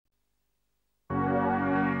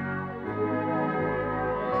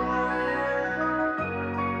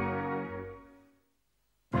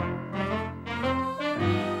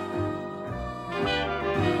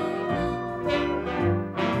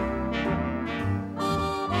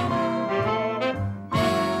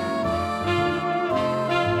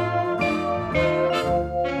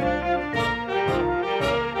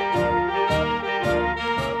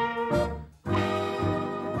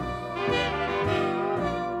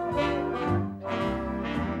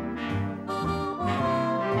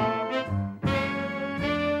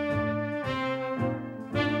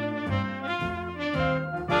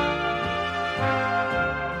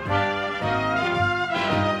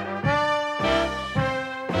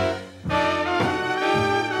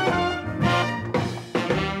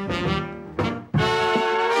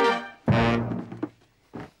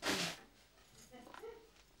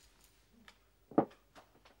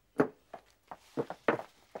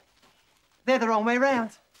They're the wrong way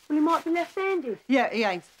round. Well, he might be left-handed. Yeah, he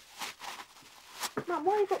ain't. Mum,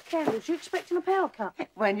 why you got candles? You expecting a power cut?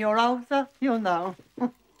 When you're older, you'll know.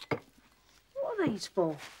 What are these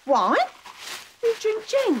for? Wine? You drink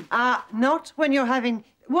gin? Not when you're having...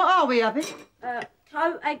 What are we having?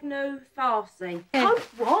 Cote agneau farci. Cote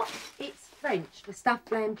what? It's French for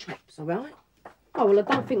stuffed lamb chops, all right? Oh, well, I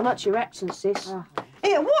don't think much of your accent, sis.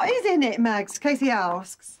 Yeah, what is in it, Mags? Casey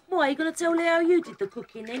asks. Why, are you going to tell Leo you did the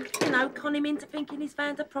cooking then? You know, con him into thinking he's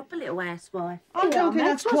found a proper little housewife. I don't think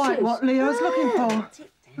that's quite what Leo's looking for.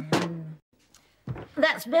 Sit down.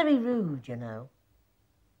 That's very rude, you know.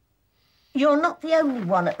 You're not the only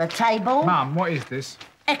one at the table. Mum, what is this?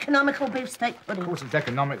 Economical beefsteak pudding. Of course it's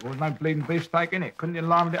economical. There's no bleeding beefsteak in it. Couldn't you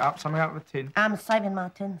line it up, something out of a tin? I'm saving my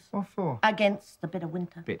tins. What for? Against the bit of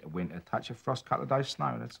winter. Bit of winter, touch of frost, couple of days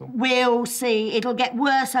snow, that's all. We'll see. It'll get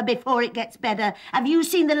worse before it gets better. Have you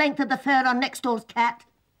seen the length of the fur on next door's cat?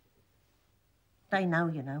 They know,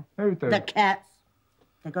 you know. Who do? The cats.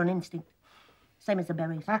 They've got an instinct. Same as the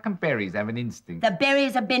berries. How can berries have an instinct? The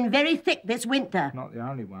berries have been very thick this winter. Not the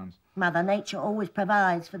only ones. Mother Nature always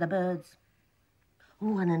provides for the birds.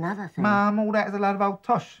 Oh, and another thing. Mum, all that is a load of old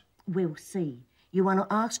tosh. We'll see. You want to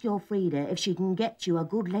ask your Frida if she can get you a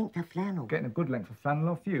good length of flannel. Getting a good length of flannel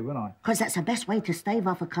off you, wouldn't I? Because that's the best way to stave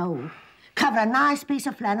off a cold. Cover a nice piece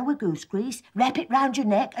of flannel with goose grease, wrap it round your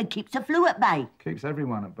neck and keeps the flu at bay. Keeps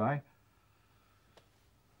everyone at bay.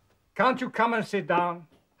 Can't you come and sit down?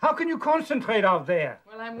 How can you concentrate out there?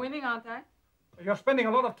 Well, I'm winning, aren't I? You're spending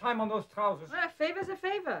a lot of time on those trousers. Well, a favor's a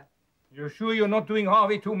favor. You're sure you're not doing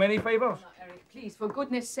Harvey too many favors? No, Eric, please, for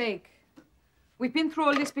goodness sake. We've been through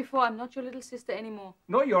all this before. I'm not your little sister anymore.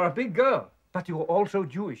 No, you're a big girl. But you're also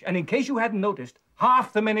Jewish. And in case you hadn't noticed,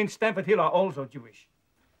 half the men in Stamford Hill are also Jewish.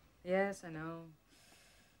 Yes, I know.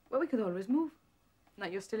 Well, we could always move. Now,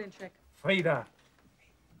 you're still in check. Frida.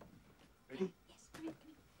 Ready? Yes, ready.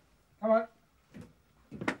 Come on.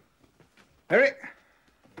 Eric.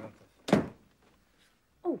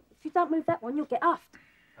 Oh, if you don't move that one, you'll get huffed.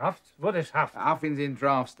 Haft? What is Haft? Huffing's in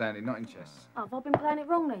draft standing, not in chess. Oh, have I been playing it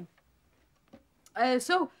wrong then?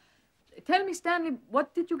 So, tell me, Stanley,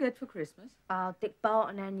 what did you get for Christmas? Oh, Dick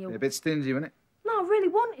Barton annual. Yeah, a bit stingy, wasn't it? No, I really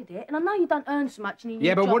wanted it, and I know you don't earn so much in your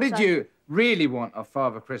Yeah, new but job, what did so... you really want of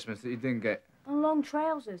Father Christmas that you didn't get? And long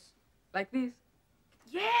trousers. Like these?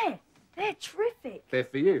 Yeah, they're terrific. They're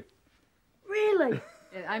for you. Really?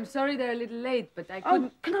 Yeah, I'm sorry they're a little late, but I couldn't...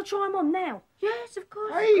 Oh, can I try them on now? Yes, of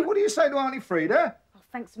course. Hey, what do you say to Auntie Frida? Oh,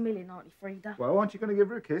 thanks a million, Auntie Frida. Well, aren't you going to give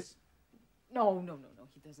her a kiss? No, he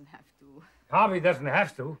doesn't have to. Harvey doesn't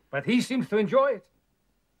have to, but he seems to enjoy it.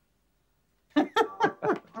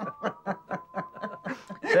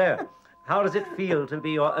 So, how does it feel to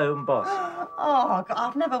be your own boss? Oh, God,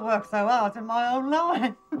 I've never worked so hard in my whole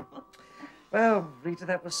life. Well, Rita,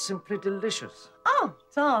 that was simply delicious. Oh,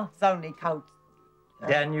 it's only cold.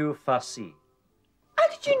 Danu farci. How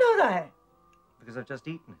did you know that? Because I've just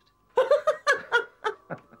eaten it.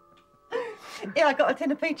 Yeah, I got a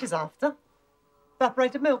tin of peaches after.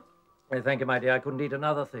 Evaporated milk. Well, thank you, my dear. I couldn't eat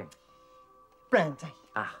another thing. Brandy.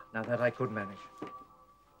 Ah, now that I could manage.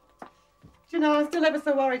 Do you know, I'm still ever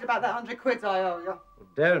so worried about that 100 quid I owe you. Well,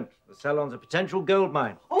 don't. The salon's a potential gold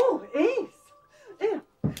mine. Oh, it is? Yeah.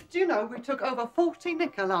 Do you know, we took over 40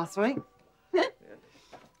 nickel last week?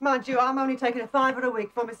 Mind you, I'm only taking a £5 a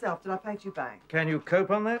week for myself till I paid you back. Can you cope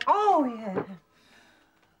on that? Oh, yeah.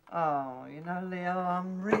 Oh, you know, Leo,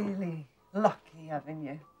 I'm really lucky having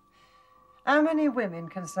you. How many women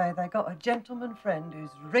can say they got a gentleman friend who's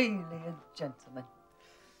really a gentleman?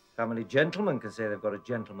 How many gentlemen can say they've got a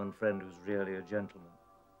gentleman friend who's really a gentleman?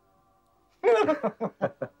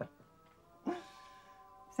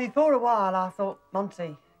 See, for a while I thought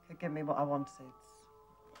Monty could give me what I wanted.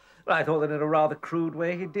 Well, I thought that in a rather crude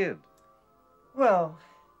way he did. Well,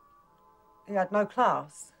 he had no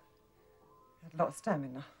class. He had a lot of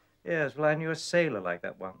stamina. Yes, well, I knew a sailor like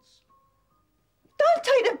that once. Don't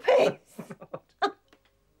take the piss!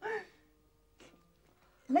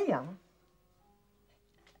 Leo,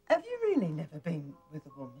 have you really never been with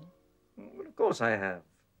a woman? Well, of course I have.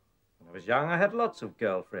 When I was young, I had lots of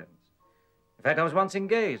girlfriends. In fact, I was once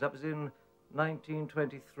engaged. That was in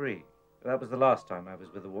 1923. That was the last time I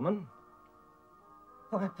was with a woman.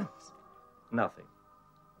 What happened? Nothing.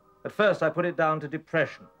 At first, I put it down to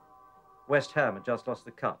depression. West Ham had just lost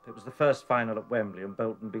the cup. It was the first final at Wembley, and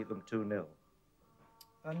Bolton beat them 2-0.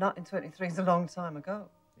 Well, 1923 is a long time ago.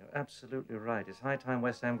 You're absolutely right. It's high time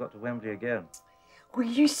West Ham got to Wembley again. Will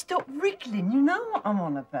you stop wriggling? You know what I'm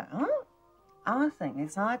on about. I think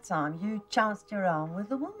it's high time you chanced your arm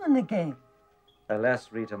with a woman again.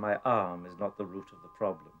 Alas, Rita, my arm is not the root of the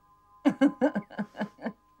problem.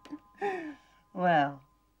 Well,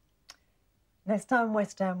 next time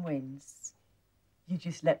West Ham wins, you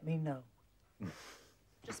just let me know.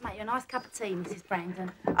 Just make you a nice cup of tea, Mrs.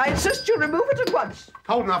 Brandon. I insist you remove it at once.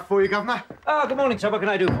 Cold enough for you, Governor? Good morning, sir. What can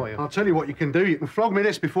I do for you? I'll tell you what you can do. You can flog me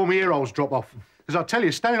this before my ear holes drop off. Because I tell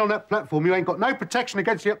you, standing on that platform, you ain't got no protection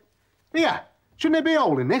against you. Here, shouldn't there be a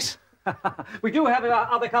hole in this? We do have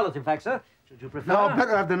other colours, in fact, sir. Should you prefer? No, I'd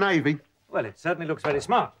better have the navy. Well, it certainly looks very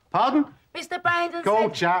smart. Pardon? Mr. Brandon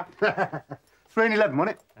Gold said... chap. 3 and 11,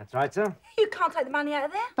 wasn't it? That's right, sir. You can't take the money out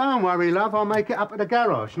of there. Don't worry, love. I'll make it up at the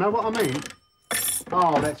garage. Know what I mean?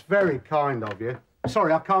 Oh, that's very kind of you.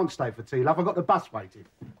 Sorry, I can't stay for tea, love. I've got the bus waiting.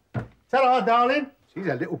 Tell her, darling. She's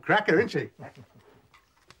a little cracker, isn't she?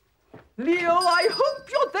 Leo, I hope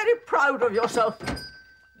you're very proud of yourself.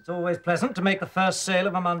 It's always pleasant to make the first sale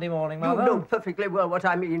of a Monday morning, Mother. You know perfectly well what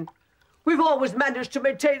I mean. We've always managed to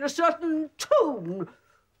maintain a certain tone.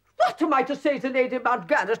 What am I to say to Lady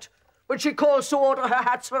Mountgarret when she calls to order her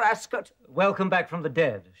hats for Ascot? Welcome back from the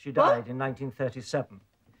dead. She died in 1937.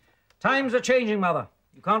 Times are changing, Mother.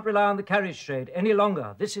 You can't rely on the carriage trade any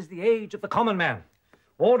longer. This is the age of the common man.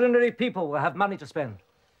 Ordinary people will have money to spend.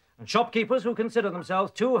 And shopkeepers who consider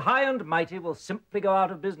themselves too high and mighty will simply go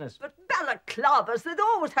out of business. But balaclavas, they'd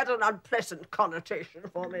always had an unpleasant connotation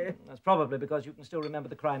for me. That's probably because you can still remember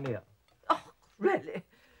the Crimea. Oh, really?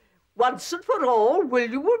 Once and for all, will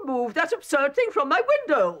you remove that absurd thing from my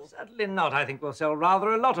windows? Certainly not. I think we'll sell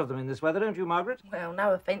rather a lot of them in this weather, don't you, Margaret? Well,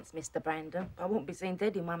 no offence, Mr. Brandon. I wouldn't be seen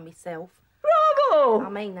dead in one myself. Bravo! I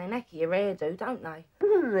mean, they knacker your hairdo, don't they?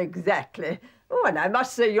 Exactly. Oh, and I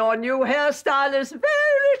must say your new hairstyle is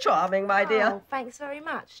very charming, my dear. Oh, thanks very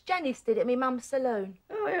much. Janice did it at my mum's saloon.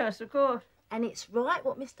 Oh, yes, of course. And it's right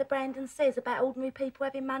what Mr. Brandon says about ordinary people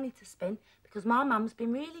having money to spend, because my mum's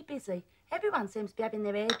been really busy. Everyone seems to be having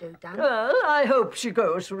their hairdo done. Well, I hope she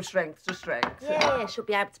goes from strength to strength. Yeah, she'll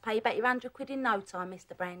be able to pay you back your £100 in no time,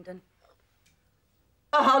 Mr. Brandon.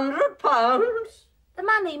 £100? The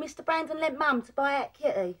money Mr. Brandon lent Mum to buy out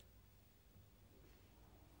Kitty.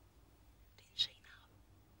 Didn't she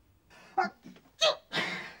know?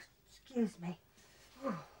 Excuse me.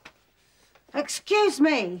 Excuse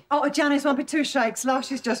me. Oh, Janice won't be two shakes, love.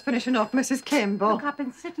 She's just finishing off Mrs. Kimball. Look, I've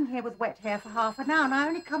been sitting here with wet hair for half an hour and I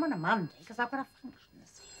only come on a Monday because I've got a function.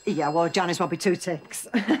 Yeah, well, Janice won't be two ticks.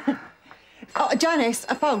 Oh, Janice,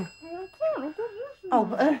 a phone.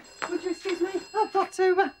 Oh, would you excuse me? I've got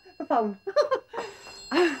to, the phone.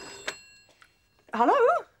 Hello?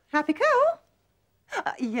 Happy Cow?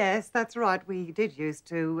 Yes, that's right. We did used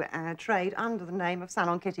to trade under the name of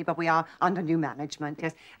Salon Kitty, but we are under new management,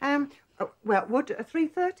 yes. Well, would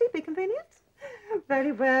 3:30 be convenient?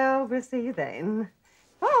 Very well. We'll see you then.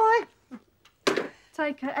 Bye.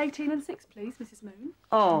 Take 18 and 6, please, Mrs. Moon.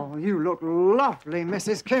 Oh, you look lovely,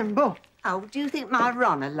 Mrs. Kimball. Oh, do you think my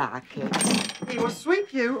Ron will like it? He will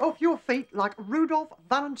sweep you off your feet like Rudolph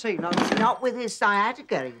Valentino. Not with his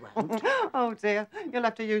sciatica, he won't. Oh, dear. You'll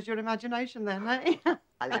have to use your imagination then, eh?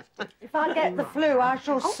 I'll have to. If I get the flu, I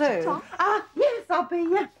shall sue. Yes, I'll be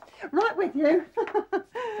right with you.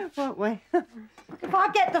 Won't we? If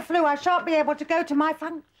I get the flu, I shan't be able to go to my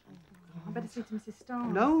function. I better see to Mrs.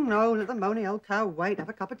 Starnes. No, let the moany old cow wait. Have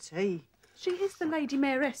a cup of tea. She is the Lady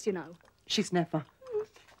Mayoress, you know. She's never.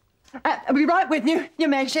 I'll be right with you, your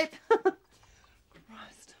mayorship.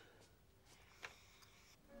 Christ.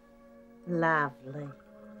 Lovely.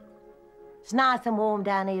 It's nice and warm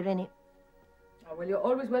down here, isn't it? Oh, well, you're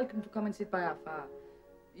always welcome to come and sit by our fire.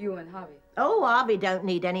 You and Harvey. Oh, Harvey don't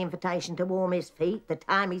need any invitation to warm his feet the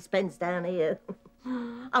time he spends down here.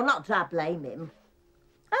 Oh, not that I blame him.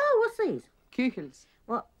 Oh, what's these? Kuchels.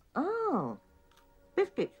 What? Oh,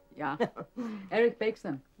 biscuits. Yeah. Eric bakes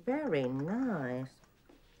them. Very nice.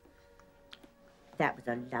 That was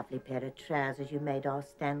a lovely pair of trousers you made, our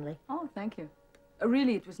Stanley. Oh, thank you.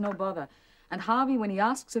 Really, it was no bother. And Harvey, when he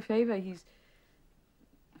asks a favour, he's...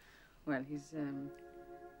 Well, he's,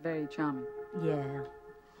 very charming. Yeah.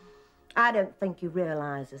 I don't think he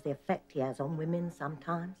realises the effect he has on women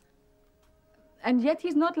sometimes. And yet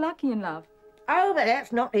he's not lucky in love. Oh, but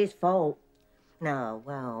that's not his fault. No,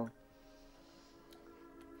 well...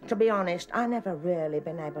 To be honest, I never really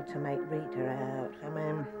been able to make Rita out. I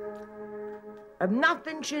mean... There's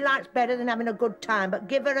nothing she likes better than having a good time, but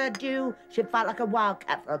give her her due, she'd fight like a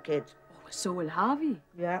wildcat for her kids. Oh, so will Harvey.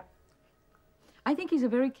 Yeah. I think he's a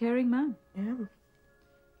very caring man. Yeah.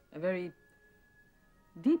 A very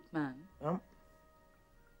deep man.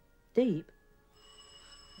 Deep?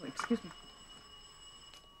 Oh, excuse me.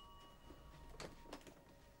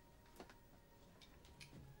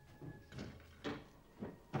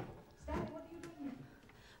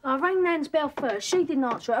 I rang Nan's bell first. She didn't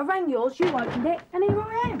answer it. I rang yours, you opened it, and here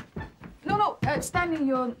I am. No, Stanley,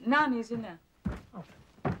 your nanny's in there.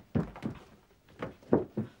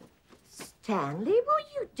 Stanley, what are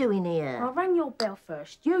you doing here? I rang your bell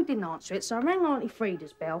first. You didn't answer it, so I rang Auntie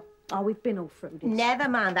Frida's bell. Oh, we've been all through this. Never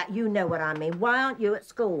mind that. You know what I mean. Why aren't you at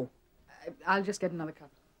school? I'll just get another cup.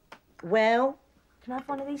 Well, Can I have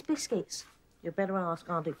one of these biscuits? you better ask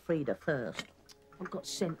Auntie Frida first. I got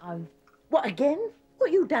sent home. What, again?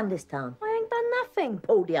 What you done this time? I ain't done nothing.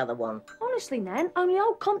 Pull the other one. Honestly, Nan, only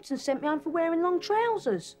old Compton sent me home for wearing long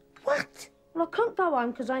trousers. What? Well, I couldn't go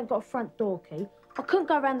home because I ain't got a front door key. I couldn't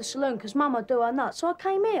go round the saloon because Mum'd do her nuts, so I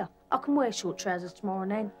came here. I can wear short trousers tomorrow,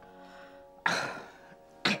 Nan.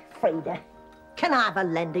 Frida, can I have a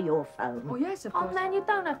lend of your phone? Oh, yes, of course. Oh, Nan, you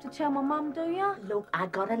don't have to tell my mum, do you? Look, I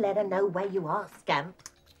gotta let her know where you are, scamp.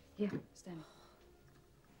 Here, Stanley.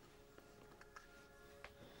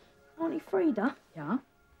 Auntie Frida, Yeah?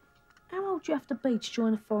 how old do you have to be to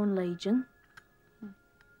join the Foreign Legion?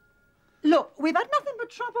 Look, we've had nothing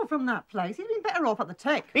but trouble from that place. He'd been better off at the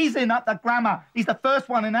tech. He's in at the grammar. He's the first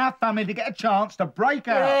one in our family to get a chance to break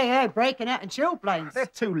out. Yeah, breaking out in chilblains. They're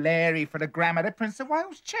too leery for the grammar. They're Prince of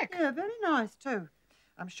Wales check. Yeah, very nice, too.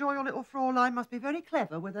 I'm sure your little Fraulein must be very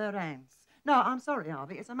clever with her hands. No, I'm sorry,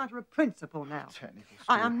 Harvey. It's a matter of principle now. Technical school.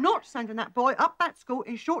 I am not sending that boy up that school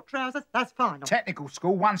in short trousers. That's final. Technical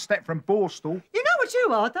school, one step from Borstal. You know what you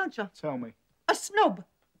are, don't you? Tell me. A snub.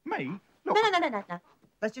 Me? Look, No.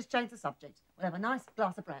 Let's just change the subject. We'll have a nice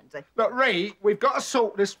glass of brandy. look, Ree, we've got to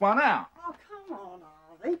sort this one out. Oh, come on,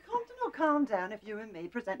 Harvey. Calm down if you and me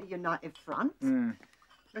present a united front.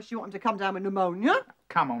 Unless you want him to come down with pneumonia.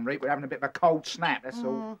 Come on, Ree, we're having a bit of a cold snap, that's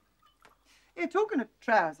all. You're talking of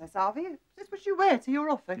trousers, Harvey. Is this what you wear to your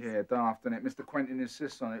office? Yeah, daft, innit? Mr. Quentin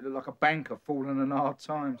insists on it. Look like a banker falling in hard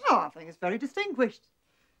times. Oh, I think it's very distinguished.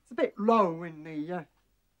 It's a bit low in the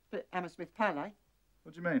bit Hammersmith Palais.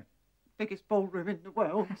 What do you mean? Biggest ballroom in the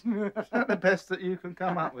world. Is that the best that you can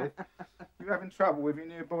come up with? You having trouble with your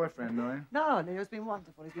new boyfriend, are you? No, Leo's been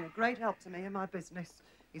wonderful. He's been a great help to me in my business.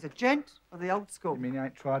 He's a gent of the old school. You mean you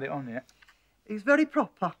ain't tried it on yet? He's very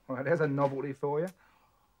proper. Well, there's a novelty for you.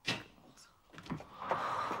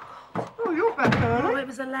 Oh, you're back Oh, early. it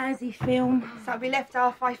was a lousy film. So we left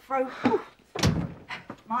halfway through.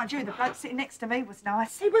 Mind you, the bloke sitting next to me was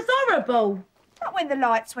nice. It was horrible. But when the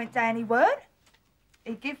lights went down, he weren't.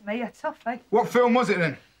 He give me a toffee. What film was it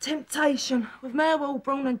then? Temptation with Mel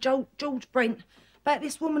Wilborn and George Brent. About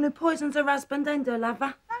this woman who poisons her husband and her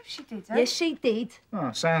lover. No, she didn't. Yes, she did.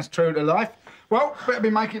 Oh, sounds true to life. Well, better be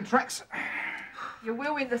making tracks. You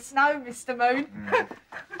will in the snow, Mr. Moon.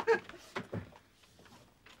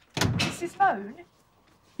 Mrs. Moon,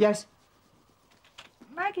 Yes.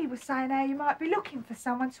 Maggie was saying how you might be looking for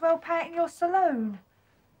someone to help out in your saloon.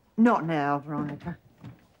 Not now, Veronica.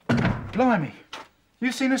 Blimey.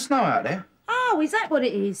 You seen the snow out there? Oh, is that what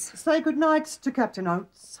it is? Say good night to Captain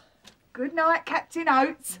Oates. Good night, Captain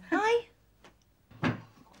Oates. Hey?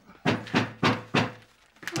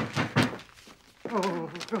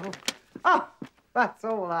 Oh, that's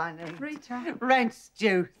all I need. Rita. Rent's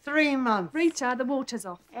due. 3 months. Rita, the water's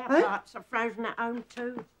off. Our parts are frozen at home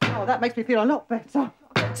too. Oh, that makes me feel a lot better.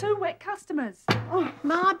 Two wet customers. Oh,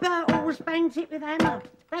 my Bert always bangs it with hammer.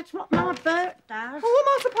 That's what my Bert does. What am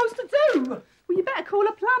I supposed to do? Well, you better call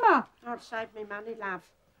a plumber. Don't save me money, love.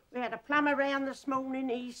 We had a plumber round this morning.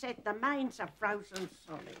 He said the mains are frozen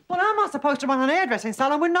solid. Well, how am I supposed to run an hairdressing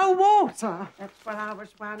salon with no water? That's what I was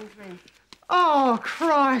wondering. Oh,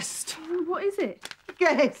 Christ. What is it?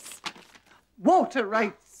 Guess. Water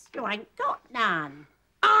rates. You ain't got none.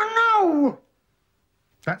 Oh, no!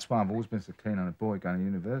 That's why I've always been so keen on a boy going to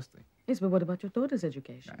university. Yes, but what about your daughter's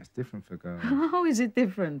education? It's different for girls. How is it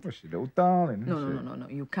different? Well, she's a little darling, No, isn't no, she? no.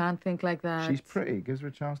 You can't think like that. She's pretty. Gives her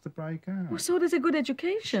a chance to break out. Well, so does a good She's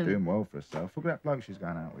education. doing well for herself. Look at that bloke she's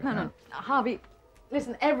going out with. No, now. no. Harvey,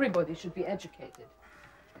 listen, everybody should be educated.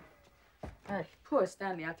 Poor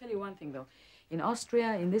Stanley. I'll tell you one thing, though. In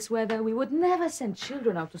Austria, in this weather, we would never send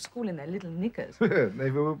children out to school in their little knickers.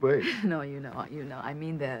 Neither will we. No, you know. I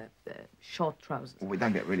mean the short trousers. Well, we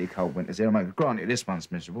don't get really cold winters here. Mate. Granted, this one's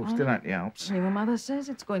miserable. Still ain't the Alps. Your mother says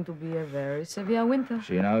it's going to be a very severe winter.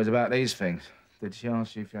 She knows about these things. Did she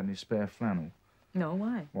ask you if you had any spare flannel? No,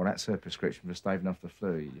 why? Well, that's her prescription for staving off the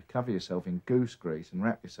flu. You cover yourself in goose grease and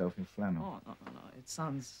wrap yourself in flannel. Oh, no. It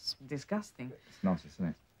sounds disgusting. It's nice, isn't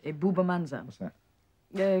it? A Buba Manza. What's that?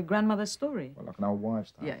 Grandmother's story. Well, like an old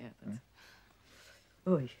wives' tale. Yeah, that's...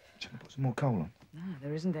 Oy. Should I put some more coal on? No,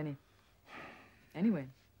 there isn't any. Anyway,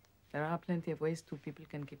 there are plenty of ways two people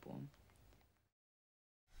can keep warm.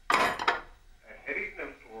 Heavy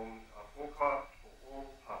snowstorms are forecast for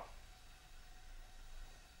all parts.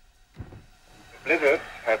 The blizzards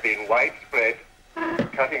have been widespread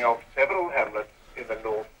cutting off several hamlets in the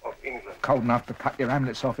north of England. Cold enough to cut your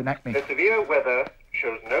hamlets off in Hackney. The severe weather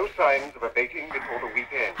shows no signs of abating before the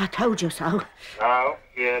weekend. I told you so. Now,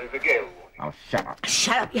 here is a gale warning. Oh, shut up.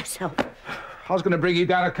 Shut up yourself. I was going to bring you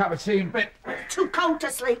down a cup of tea in bed. Too cold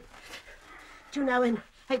to sleep. Do you know, in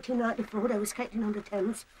 1894, they were skating on the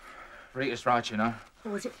Thames. Rita's right, you know.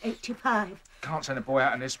 Or was it 85? Can't send a boy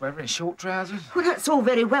out in this weather in short trousers. Well, that's all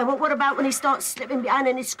very well, but what about when he starts slipping behind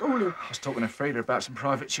in his schooling? I was talking to Frida about some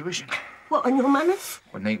private tuition. What, on your manners?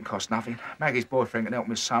 Well, needn't cost nothing. Maggie's boyfriend can help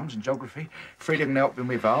him with sums and geography. Frida can help him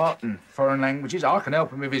with art and foreign languages. I can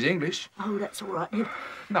help him with his English. Oh, that's all right, then.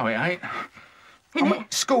 No, it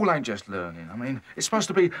ain't. School ain't just learning. I mean, it's supposed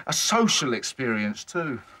to be a social experience,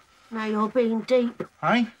 too. Now you're being deep.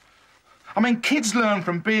 Eh? I mean, kids learn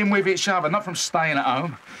from being with each other, not from staying at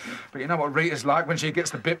home. But you know what Rita's like when she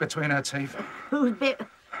gets the bit between her teeth. Whose bit?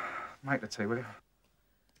 Make the tea, will you?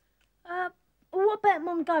 What about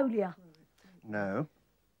Mongolia? No.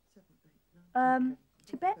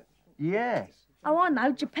 Tibet? Yes. Oh, I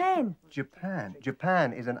know, Japan. Japan.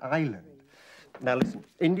 Japan is an island. Now listen,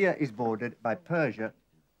 India is bordered by Persia.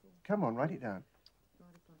 Come on, write it down.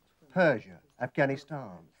 Persia,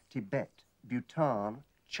 Afghanistan, Tibet, Bhutan,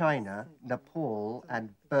 China, Nepal, and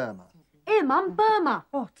Burma. Here, Mum, Burma.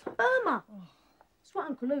 What? Burma. That's what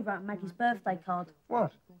Uncle Lou wrote on Maggie's birthday card.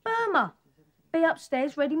 What? Burma. Be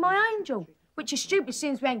upstairs ready, my angel. Which is stupid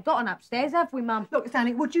since we ain't got an upstairs, have we, Mum? Look,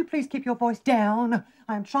 Stanley, would you please keep your voice down?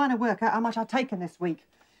 I am trying to work out how much I've taken this week.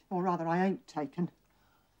 Or rather, I ain't taken.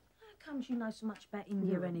 How comes you know so much about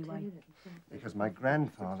India anyway? Because my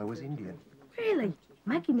grandfather was Indian. Really?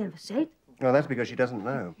 Maggie never said. Well, that's because she doesn't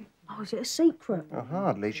know. Oh, is it a secret? Oh,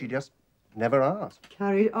 hardly. She just never asked.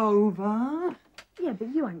 Carried over. Yeah,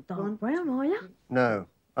 but you ain't dark brown, are you? No,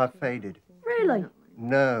 I've faded. Really?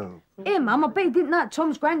 No. Here, Mum, I bet you didn't know that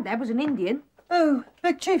Tom's granddad was an Indian. Oh,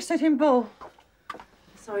 Big Chief Sitting Bull.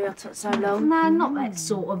 Sorry I took so long. Nah, not that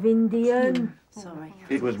sort of Indian. Sorry.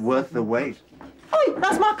 It was worth the wait. Oi,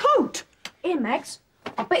 that's my coat. Here, Max.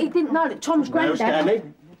 I bet you didn't know that Tom's No, granddad... Stanley.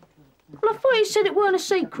 Well, I thought you said it weren't a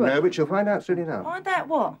secret. No, but you'll find out soon enough. Find out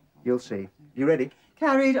what? You'll see. You ready?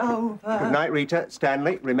 Carried over. Good night, Rita.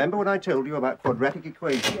 Stanley, remember what I told you about quadratic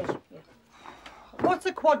equations? What's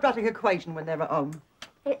a quadratic equation when they're at home?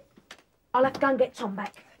 I'll have to go and get Tom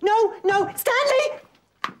back. No, Stanley!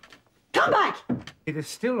 Come back! It is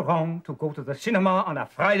still wrong to go to the cinema on a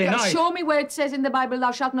Friday night. Show me where it says in the Bible,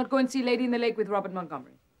 thou shalt not go and see Lady in the Lake with Robert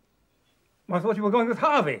Montgomery. I thought you were going with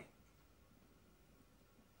Harvey.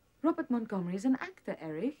 Robert Montgomery is an actor,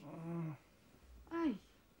 Eric. Aye.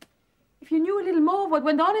 If you knew a little more of what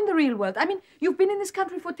went on in the real world. I mean, you've been in this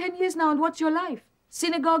country for 10 years now, and what's your life?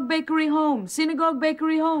 Synagogue, bakery, home. Synagogue,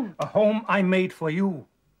 bakery, home. A home I made for you.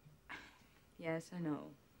 Yes, I know.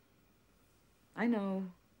 I know.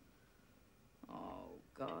 Oh,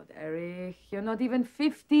 God, Eric, you're not even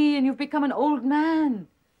 50 and you've become an old man.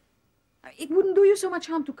 It wouldn't do you so much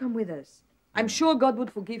harm to come with us. I'm sure God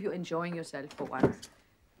would forgive you enjoying yourself for once.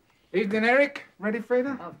 Evening, Eric. Ready,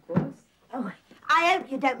 Frida? Of course. Oh, I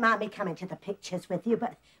hope you don't mind me coming to the pictures with you,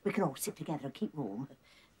 but we can all sit together and keep warm.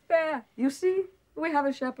 There, you see, we have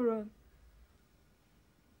a chaperone.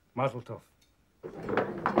 Mazel tov.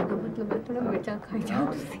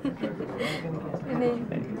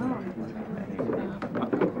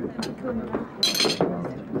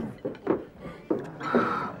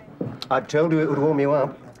 I told you it would warm you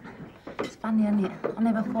up. It's funny, isn't it? I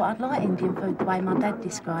never thought I'd like Indian food the way my dad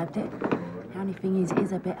described it. The only thing is, it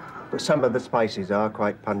is a bit... Some of the spices are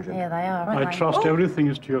quite pungent. Yeah, they are, aren't I they? trust everything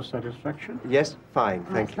is to your satisfaction. Yes, fine,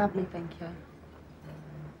 Oh, thank that's you. lovely, thank you.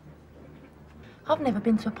 I've never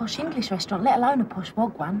been to a posh English restaurant, let alone a posh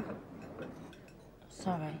wog one.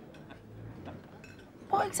 Sorry.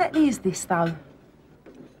 What exactly is this, though?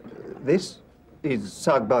 This is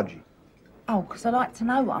sag bhaji. Oh, because I like to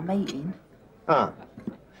know what I'm eating. Ah,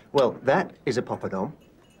 well, that is a poppadom.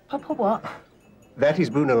 Papa what? That is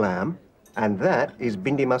bhuna lamb, and that is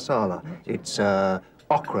bindi masala. It's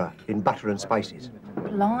okra in butter and spices.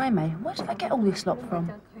 Blimey, where did they get all this lot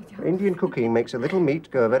from? Indian cooking makes a little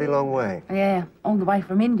meat go a very long way. Yeah, all the way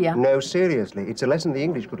from India. No, seriously, it's a lesson the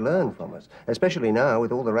English could learn from us, especially now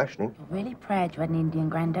with all the rationing. You're really proud you had an Indian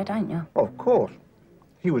granddad, ain't you? Of course.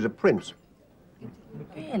 He was a prince,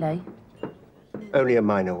 Really? only a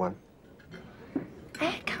minor one.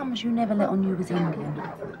 How comes you never let on you was Indian?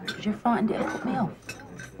 Because you're frightened it'll put me off.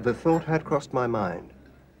 The thought had crossed my mind.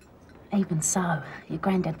 Even so, your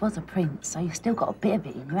granddad was a prince, so you've still got a bit of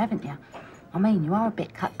it in you, haven't you? I mean, you are a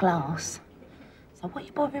bit cut glass. So what are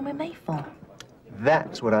you bothering with me for?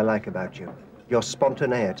 That's what I like about you, your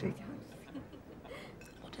spontaneity.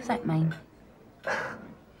 What does that mean?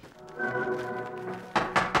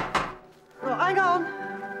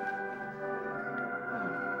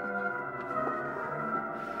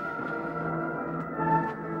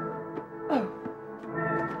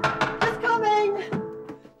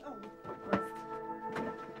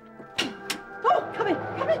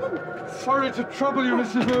 Come in. Sorry to trouble you,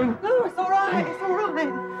 Mrs. Moon. No, it's all right, it's all right.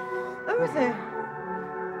 Who is it?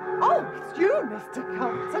 Oh, it's you, Mr.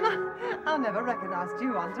 Compton. I never recognised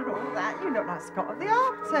you under all that. You look like Scott of the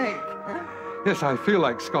Arctic. Yes, I feel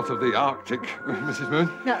like Scott of the Arctic, Mrs. Moon.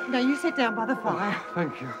 No, you sit down by the fire.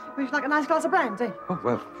 Thank you. Would you like a nice glass of brandy? Oh,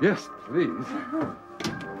 well, yes, please.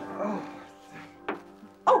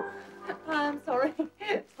 Oh, I'm sorry.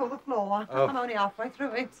 It's for the floor. Oh. I'm only halfway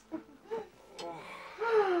through it.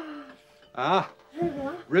 Ah,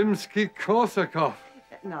 Rimsky-Korsakov.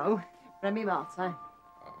 No, Remy Martin.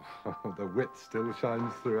 Oh, the wit still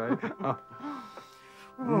shines through, eh? Oh.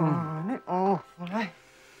 Oh, isn't it awful, eh?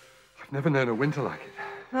 I've never known a winter like it.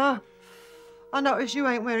 Oh, I notice you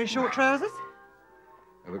ain't wearing short trousers.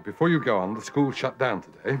 Now, look, before you go on, the school shut down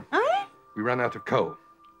today. Eh? We ran out of coal.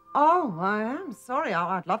 Oh, I am sorry.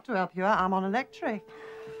 I'd love to help you out. I'm on electric.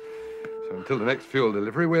 So until the next fuel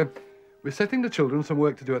delivery, we're setting the children some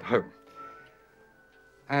work to do at home.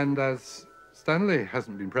 And as Stanley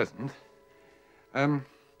hasn't been present,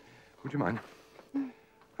 would you mind?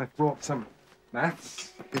 I've brought some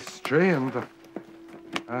maths, history, and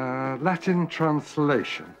Latin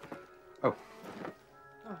translation. Oh.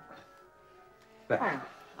 There. Oh,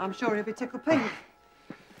 I'm sure he'll be tickled pink.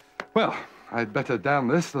 Well, I'd better down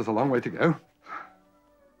this. There's a long way to go.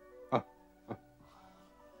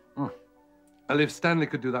 Well, if Stanley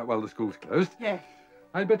could do that while the school's closed, Yeah.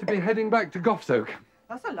 I'd better be heading back to Goff's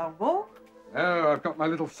That's a long walk. Oh, I've got my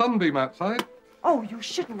little sunbeam outside. Oh, you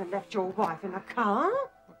shouldn't have left your wife in a car.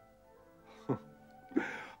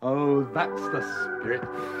 Oh, that's the spirit.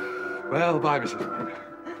 Well, bye, Mrs. Moon.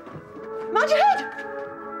 Mind your head!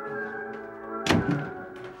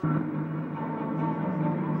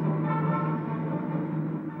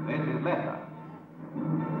 This is Leicester.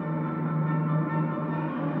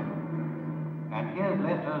 And here's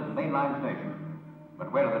Leicester's mainline station.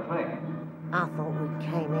 But where are the trains? I thought we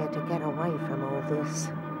came here to get away from all this.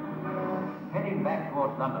 Heading back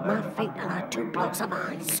towards London. My feet are like 2 blocks of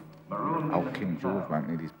ice. Old King George won't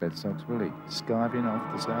need his bed socks, will he? Skiving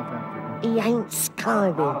off to South Africa. He ain't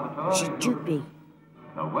skiving. Stupid.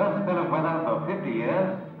 The worst spell of weather for 50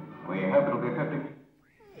 years. We hope it'll be 50.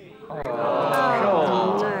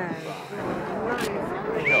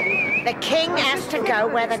 The king has to go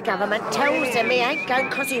where the government tells him he ain't going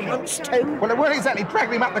because he wants to. Well, they weren't exactly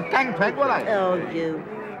dragging him up the gangplank, were they? Oh, you.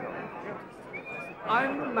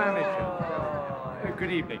 I'm the manager.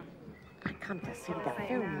 Good evening. I come to see the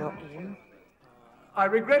film, not him. I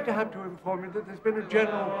regret to have to inform you that there's been a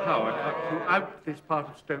general power cut throughout this part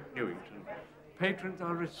of Stoke Newington. Patrons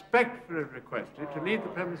are respectfully requested to leave the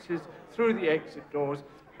premises through the exit doors,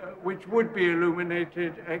 which would be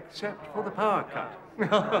illuminated except for the power cut.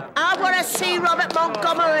 I want to see Robert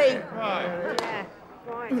Montgomery.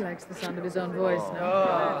 He likes the sound of his own voice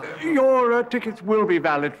now. Your tickets will be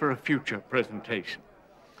valid for a future presentation.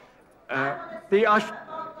 The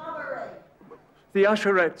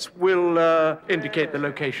usherettes will indicate the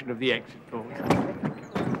location of the exit doors.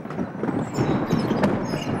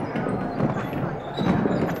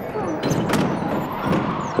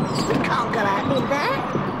 We can't go out in there.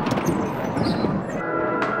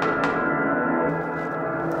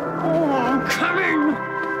 Oh, I'm coming!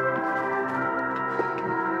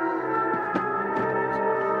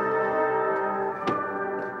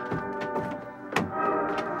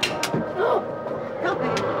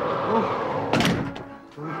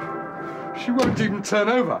 She won't even turn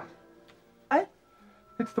over. Eh?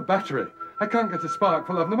 It's the battery. I can't get a spark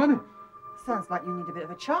for love nor money. Sounds like you need a bit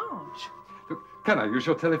of a charge. Look, can I use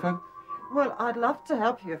your telephone? Well, I'd love to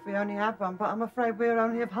help you if we only have one, but I'm afraid we're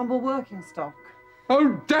only of humble working stock.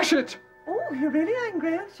 Oh, dash it! Oh, you're really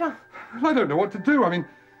angry, aren't you? I don't know what to do. I mean,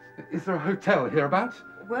 is there a hotel hereabouts?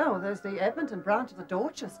 Well, there's the Edmonton branch of the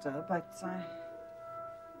Dorchester, but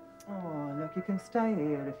oh, look, you can stay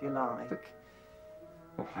here if you like.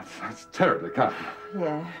 Oh, that's terribly kind.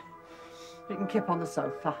 Yeah. You can kip on the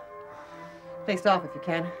sofa. At least half if you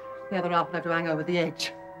can. The other half will have to hang over the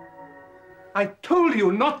edge. I told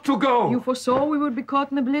you not to go! You foresaw we would be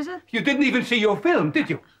caught in a blizzard? You didn't even see your film, did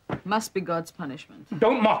you? Must be God's punishment.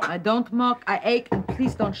 Don't mock. I don't mock. I ache, and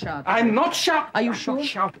please don't shout. I'm not shouting. Are you sure? Not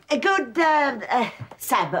shouting. A good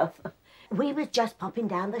Sabbath. We was just popping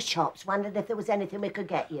down the shops, wondered if there was anything we could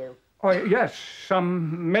get you. Oh, yes,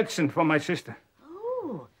 some medicine for my sister.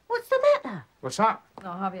 Oh, what's the matter? What's that?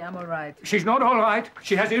 No, Harvey, I'm all right. She's not all right.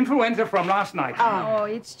 She has influenza from last night. Oh,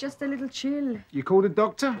 it's just a little chill. You called a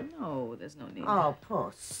doctor? No, there's no need. Oh,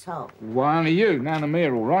 poor soul. Why only you? None of me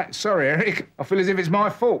are all right. Sorry, Eric. I feel as if it's my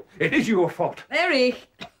fault. It is your fault. Eric!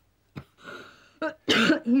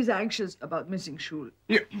 He's anxious about missing shul.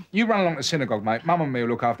 You run along to synagogue, mate. Mum and me will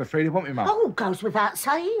look after Freddie, won't we, Mum? Oh, goes without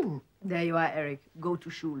saying. There you are, Eric. Go to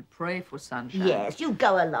shul. Pray for sunshine. Yes, you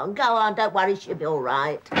go along. Go on, don't worry, she'll be all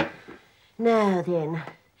right. Now then,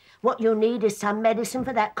 what you need is some medicine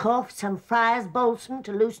for that cough, some friar's balsam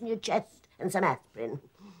to loosen your chest, and some aspirin.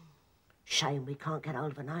 Shame we can't get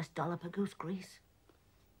hold of a nice dollop of goose grease.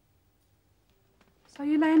 So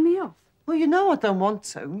you're laying me off? Well, you know I don't want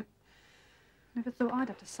to. Never thought I'd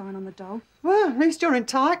have to sign on the dole. Well, at least you're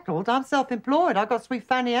entitled. I'm self-employed. I got sweet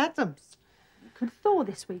Fanny Adams. You could thaw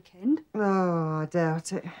this weekend. Oh, I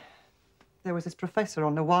doubt it. There was this professor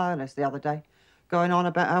on the wireless the other day going on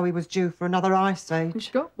about how he was due for another ice age. He's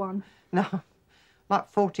got one. No, like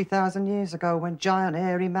 40,000 years ago when giant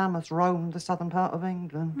hairy mammoths roamed the southern part of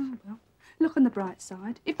England. Oh, well, look on the bright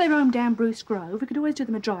side. If they roam down Bruce Grove, we could always do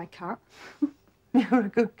them a dry cut. You're a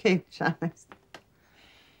good kid, Janice.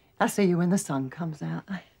 I'll see you when the sun comes out.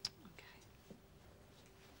 Okay.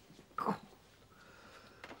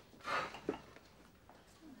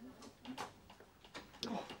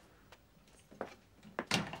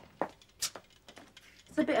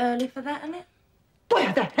 It's a bit early for that, isn't it?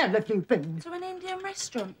 Where the hell have you been? To an Indian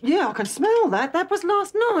restaurant. Yeah, I can smell that. That was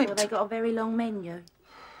last night. Well, they got a very long menu.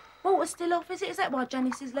 Water's still off, is it? Is that why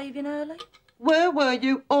Janice is leaving early? Where were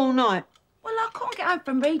you all night? Well, I couldn't get home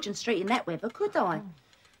from Regent Street in that weather, could I?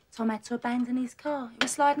 Tom had to abandon his car. It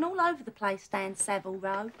was sliding all over the place down Savile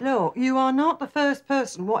Road. Look, you are not the first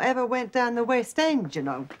person whatever went down the West End, you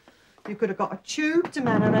know. You could have got a tube to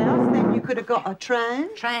Manor House, then you could have got a tram.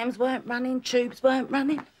 Trams weren't running, tubes weren't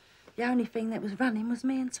running. The only thing that was running was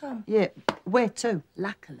me and Tom. Yeah, where to?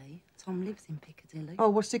 Luckily, Tom lives in Piccadilly. Oh,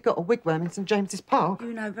 what's he got, a wigwam in St James's Park?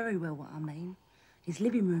 You know very well what I mean. His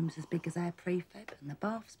living room's as big as our prefab and the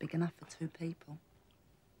bath's big enough for 2 people.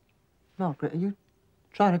 Margaret, are you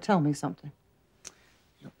trying to tell me something?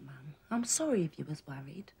 Look, Mum, I'm sorry if you was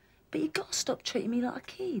worried, but you've got to stop treating me like a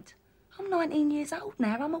kid. I'm 19 years old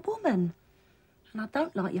now, I'm a woman. And I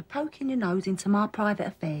don't like you poking your nose into my private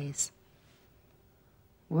affairs.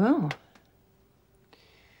 Well,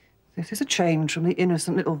 this is a change from the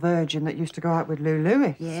innocent little virgin that used to go out with Lou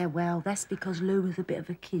Lewis. Yeah, well, that's because Lou was a bit of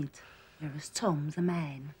a kid, whereas Tom's a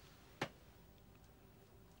man.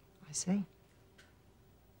 I see.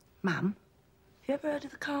 Mum, have you ever heard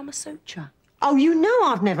of the Kama Sutra? Oh, you know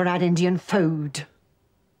I've never had Indian food.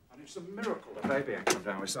 And it's a miracle the baby ain't come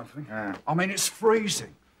down with something. Yeah. I mean, it's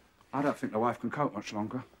freezing. I don't think the wife can cope much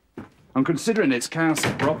longer. And considering it's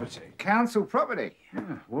council property. Council property?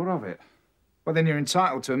 Yeah, what of it? Well, then you're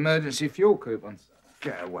entitled to emergency fuel coupons.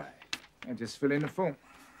 Get away. And just fill in the form.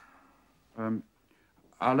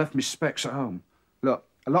 I left my specs at home. Look,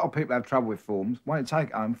 a lot of people have trouble with forms. Why don't you take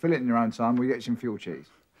it home, fill it in your own time, we'll get you some fuel cheese.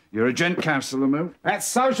 You're a gent, Councillor Moon. That's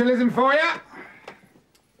socialism for you.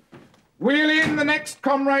 Wheel in the next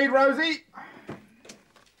comrade, Rosie.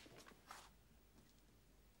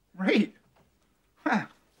 Reed. Huh.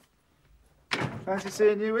 Fancy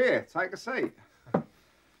seeing you here. Take a seat.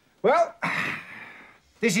 Well,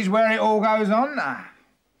 this is where it all goes on.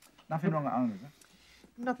 Nothing wrong at home, is there?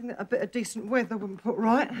 Nothing that a bit of decent weather wouldn't put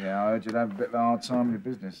right. Yeah, I heard you'd have a bit of a hard time with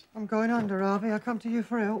your business. I'm going under, Harvey. I come to you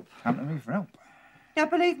for help. Come to me for help? Yeah,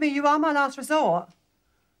 believe me, you are my last resort.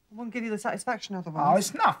 I won't give you the satisfaction otherwise. Oh,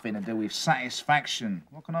 it's nothing to do with satisfaction.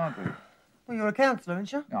 What can I do? Well, you're a councillor,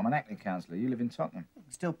 aren't you? Yeah, I'm an acting councillor. You live in Tottenham.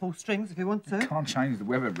 Still pull strings if you want to. I can't change the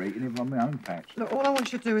weather, Rita, even on my own patch. Look, all I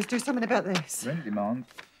want you to do is do something about this. Rent demand.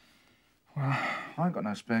 Well, I ain't got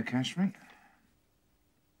no spare cash, Rita.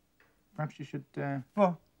 Perhaps you should,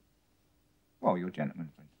 What? Well, you're a gentleman,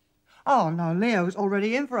 friend. Oh, no, Leo's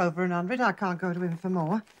already in for over 100. I can't go to him for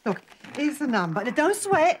more. Look, here's the number. Now, don't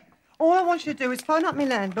sweat. All I want you to do is phone up my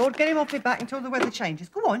landlord, get him off your back until the weather changes.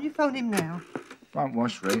 Go on, you phone him now. Won't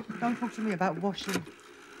wash, Rita. Don't talk to me about washing.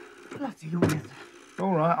 Bloody weather.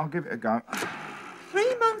 All right, I'll give it a go.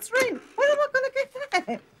 3 months' rent? Where am I going to get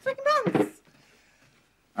that? 3 months?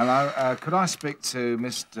 Hello, could I speak to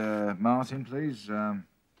Mr. Martin, please?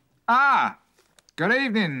 Good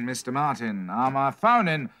evening, Mr. Martin. I'm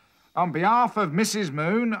phoning on behalf of Mrs.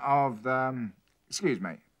 Moon of the... Excuse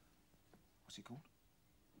me. What's he called?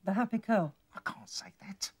 The Happy Curl. I can't say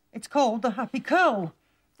that. It's called the Happy Curl.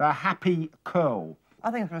 The Happy Curl. I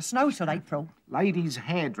think it's going to snow till April. Ladies'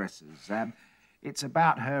 hairdressers. It's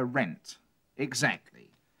about her rent. Exactly.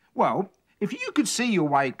 Well, if you could see your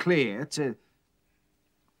way clear to...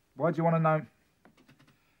 Why do you want to know?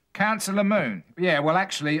 Councillor Moon. Yeah, well,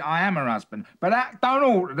 actually, I am her husband. But that don't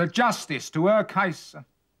alter the justice to her case.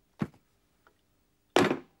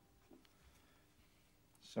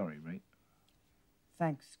 Sorry, Reet.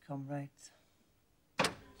 Thanks, comrades.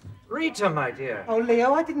 Rita, my dear. Oh,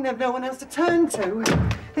 Leo, I didn't have no one else to turn to.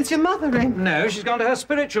 Is your mother in? No, she's gone to her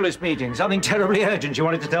spiritualist meeting. Something terribly urgent she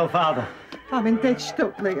wanted to tell Father. I'm in dead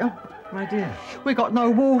stuck, Leo. My dear. We got no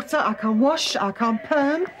water, I can't wash, I can't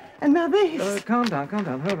perm, and now this. Calm down, hold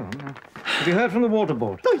on. Now, have you heard from the water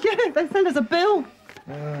board? Oh, yeah, they sent us a bill.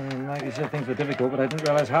 Maggie said things were difficult, but I didn't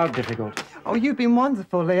realise how difficult. Oh, you've been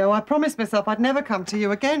wonderful, Leo. I promised myself I'd never come to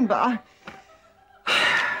you again, but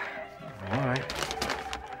All right.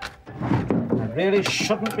 I really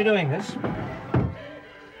shouldn't be doing this.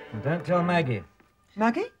 And don't tell Maggie.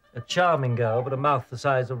 Maggie? A charming girl, but a mouth the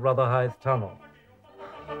size of Rotherhithe Tunnel.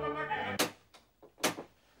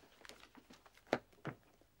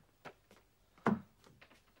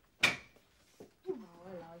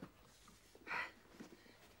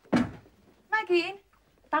 Maggie in?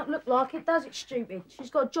 Don't look like it, does it, stupid? She's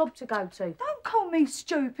got a job to go to. Don't call me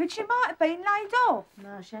stupid. She might have been laid off.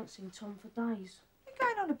 No, she ain't seen Tom for days. What are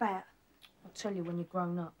you going on about? I'll tell you when you're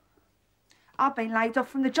grown up. I've been laid off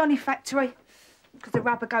from the Johnny factory because the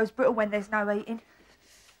rubber goes brittle when there's no eating.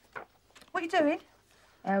 What are you doing?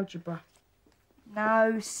 Algebra.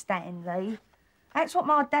 No, Stanley. That's what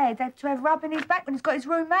my dad had to have rubbing his back when he's got his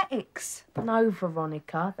rheumatics. No,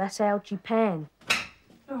 Veronica, that's Algie Pan.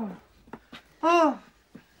 Oh,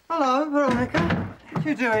 hello, Veronica. What are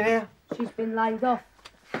you doing here? She's been laid off.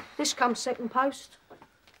 This comes second post.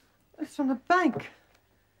 It's from the bank.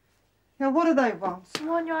 Now, what do they want?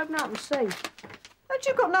 Why don't you open up and see? Haven't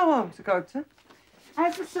you got no home to go to?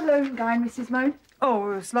 How's the saloon going, Mrs. Moon?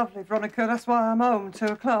 Oh, it's lovely, Veronica. That's why I'm home, 2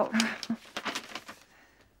 o'clock.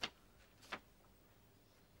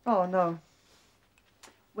 Oh, no.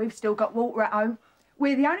 We've still got water at home.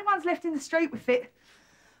 We're the only ones left in the street with it.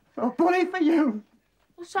 Oh, bully for you.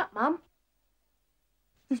 What's that, Mum?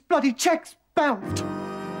 This bloody cheque's bounced.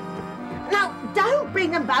 Now, don't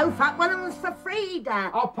bring them both up. One of them's for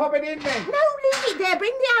Frida. I'll pop it in then. No, leave it there.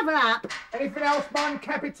 Bring the other up. Anything else, mon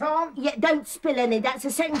Capitan? Yeah, don't spill any. That's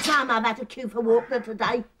the second time I've had to queue for water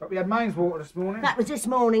today. But we had mains water this morning. That was this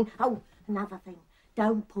morning. Oh, another thing.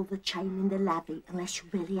 Don't pull the chain in the lavvy unless you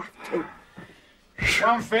really have to.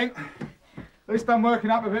 One thing. At least I'm working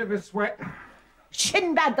up a bit of a sweat.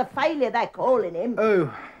 Shinbad the failure, they're calling him. Who?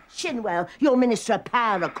 Shinwell, your Minister of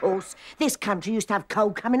Power, of course. This country used to have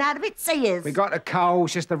coal coming out of its ears. We got the coal,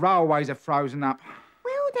 it's just the railways are frozen up.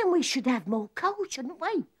 Well, then we should have more coal, shouldn't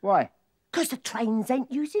we? Why? Because the trains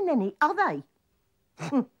ain't using any, are they?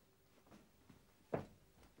 Do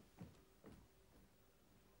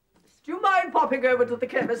you mind popping over to the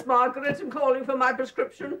chemist, Margaret, and calling for my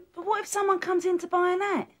prescription? But what if someone comes in to buy an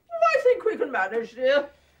act? I think we can manage, dear.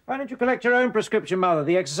 Why don't you collect your own prescription, Mother?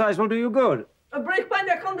 The exercise will do you good. Break my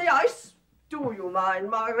neck on the ice? Do you mind,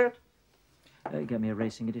 Margaret? Get me a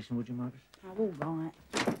racing edition, would you, Margaret? Oh, all right.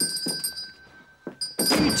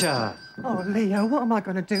 Peter! Oh, Leo, what am I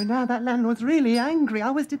going to do now? That landlord's really angry. I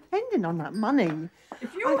was depending on that money.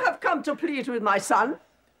 If you have come to plead with my son,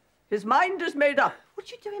 his mind is made up. What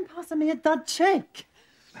you doing passing me a dud cheque?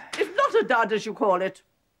 It's not a dud, as you call it.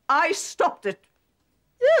 I stopped it.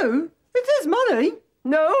 You? It's his money?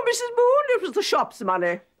 No, Mrs. Moon, it was the shop's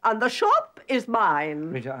money. And the shop is mine.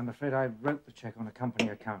 Rita, I'm afraid I wrote the cheque on a company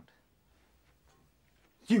account.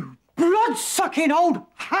 You blood-sucking old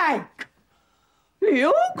hag!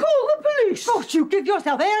 You call the police. Gosh, you give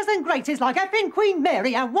yourself airs and graces like effing Queen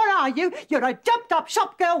Mary, and what are you? You're a jumped-up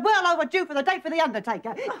shop girl well overdue for the date for the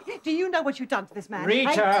undertaker. Do you know what you've done to this man? Rita!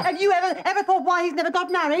 Hey, have you ever thought why he's never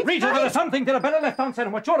got married? Rita, there are some things that are better left unsaid,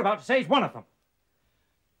 and what you're about to say is one of them.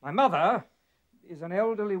 My mother is an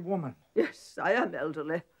elderly woman. Yes, I am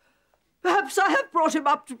elderly. Perhaps I have brought him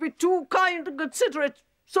up to be too kind and considerate,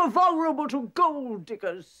 so vulnerable to gold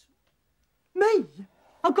diggers. Me?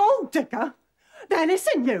 A gold digger? Now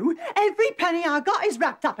listen, you. Every penny I got is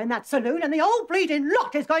wrapped up in that saloon, and the whole bleeding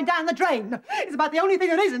lot is going down the drain. It's about the only thing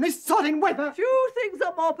that is in this sodding weather. Few things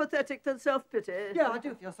are more pathetic than self-pity. Yeah, I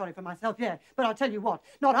do feel sorry for myself, yeah. But I'll tell you what,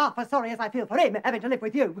 not half as sorry as I feel for him having to live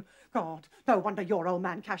with you. God, no wonder your old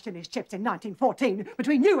man cashed in his chips in 1914.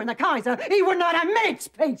 Between you and the Kaiser, he wouldn't have had a minute's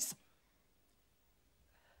peace.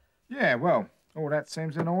 Yeah, well, all that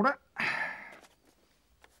seems in order.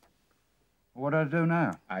 What do I do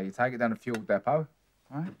now? You take it down to fuel depot.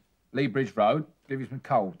 Right? Lee Bridge Road, give you some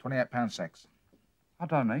coal, £28 sex. I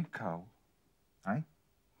don't need coal. Eh? I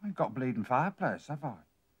ain't got a bleeding fireplace, have I?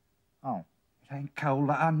 Oh. It ain't coal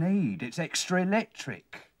that I need. It's extra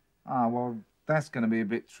electric. Ah, well, that's going to be a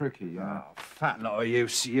bit tricky, you know. Oh, fat lot of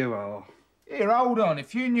use you are. Here, hold on.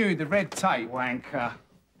 If you knew the red tape... Wanker.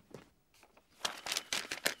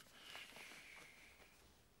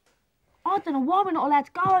 I don't know why we're not allowed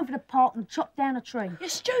to go over the park and chop down a tree. You're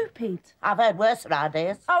stupid. I've heard worse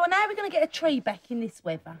ideas. Oh, and how are we going to get a tree back in this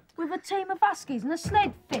weather? With a team of huskies and a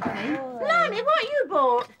sled, Fifi. Blimey, what you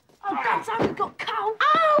bought? Oh, Dad's only got coal.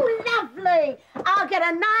 Oh, lovely. I'll get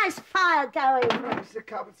a nice fire going. Just a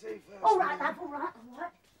cup of tea first. All right, love, all right, all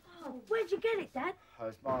right. Oh, where'd you get it, Dad? Oh,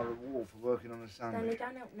 it's my reward for working on a Sunday. Stanley,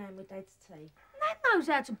 don't help Nan with Dad's tea. Dad knows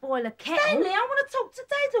how to boil a kettle. Stanley, I want to talk to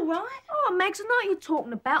Dad, all right? Oh, Megs, I know what you're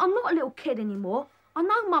talking about. I'm not a little kid anymore. I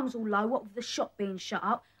know Mum's all low, what with the shop being shut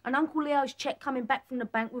up, and Uncle Leo's cheque coming back from the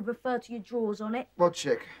bank with refer to your drawers on it. What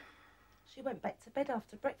check? She went back to bed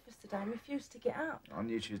after breakfast today and refused to get up. I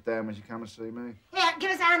knew she was down when she come to see me. Here, give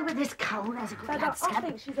us a hand with this coal. There's a good Dad, lad, I Scab.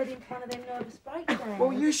 think she's heading for one of them nervous breakdowns.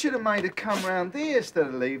 Well, you should have made her come round here instead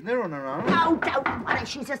of leaving her on her own. Oh, don't worry.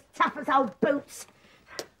 She's as tough as old boots.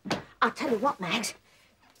 I'll tell you what, Mags.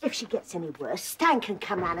 If she gets any worse, Stan can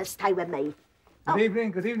come round and stay with me. Good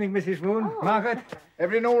evening, Mrs. Moon. Margaret.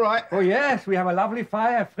 Everything all right? Oh, yes, we have a lovely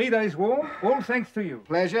fire. Frida is warm, all thanks to you.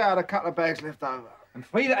 Pleasure. I had a couple of bags left over. And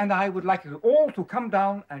Frida and I would like you all to come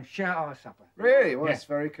down and share our supper. Really? Well, Yes. that's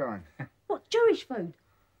very kind. What, Jewish food?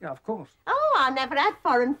 Yeah, of course. Oh, I never had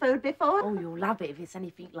foreign food before. Oh, you'll love it if it's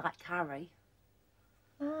anything like curry.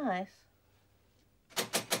 Nice.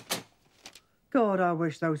 God, I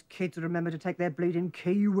wish those kids would remember to take their bleeding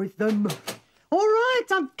key with them. All right,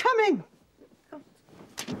 I'm coming. Look,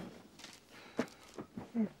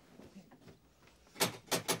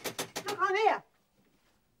 I'm here.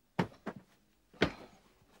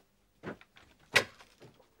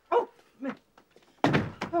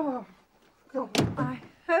 Oh, God. I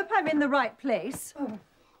hope I'm in the right place.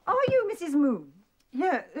 Are you Mrs. Moon?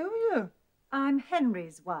 Yeah, who are you? I'm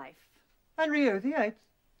Henry's wife. Henry who, the eighth?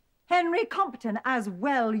 Henry Compton, as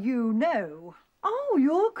well you know. Oh,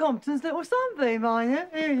 you're Compton's little sunbeam, are you?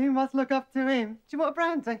 Here, you must look up to him. Do you want a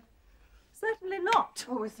brandy? Certainly not.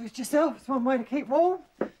 Oh, suit yourself. It's one way to keep warm.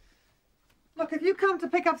 Look, if you come to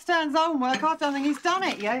pick up Stan's homework, I don't think he's done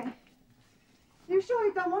it yet. You sure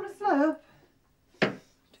you don't want to slurp? Do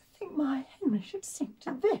you think my Henry should sink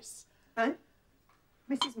to this? Eh?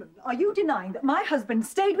 Mrs. Moon, are you denying that my husband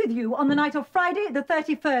stayed with you on the night of Friday, the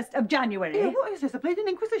 31st of January? Yeah, what is this, a bleeding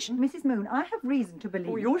inquisition? Mrs. Moon, I have reason to believe...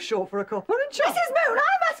 Oh, you're short for a copper, aren't you? Mrs. Moon,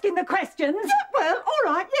 I'm asking the questions! Yeah, well,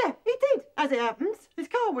 all right, yeah, he did, as it happens. His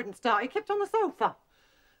car wouldn't start, he kept on the sofa.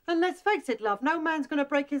 And let's face it, love, no man's going to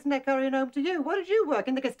break his neck hurrying home to you. What did you work,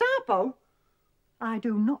 in the Gestapo? I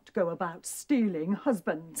do not go about stealing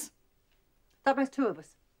husbands. That makes two of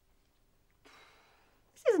us.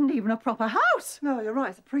 This isn't even a proper house. No, you're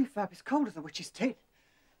right, it's a prefab. It's cold as a witch's teeth.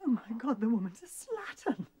 Oh, my God, the woman's a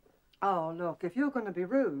slattern. Oh, look, if you're going to be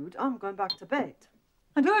rude, I'm going back to bed.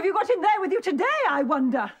 And who have you got in there with you today, I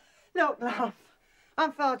wonder? Look, love,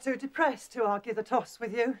 I'm far too depressed to argue the toss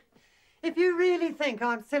with you. If you really think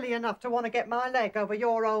I'm silly enough to want to get my leg over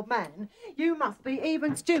your old man, you must be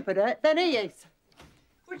even stupider than he is.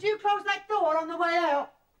 Would you close that door on the way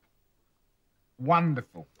out?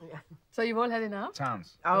 Wonderful. So you've all had enough?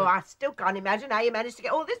 Tons. Oh, I still can't imagine how you managed to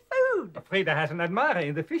get all this food. Frida has an admirer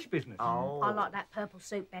in the fish business. Oh. I like that purple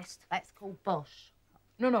soup best. That's called bosh.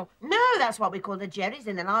 No. No, that's what we called the Jerrys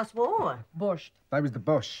in the last war. Borscht. That was the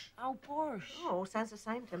bush. Oh, borscht. Oh, sounds the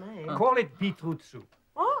same to me. Call it beetroot soup.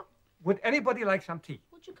 What? Would anybody like some tea?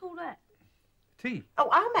 What do you call that? Tea? Oh,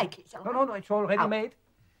 I'll make it. No, it's already made.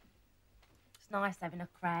 It's nice having a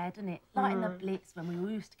crowd, isn't it? Like in the Blitz when we all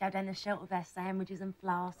used to go down the shelter with our sandwiches and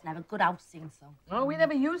flasks and have a good old sing-song. Oh, we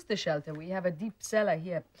never used the shelter. We have a deep cellar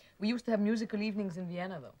here. We used to have musical evenings in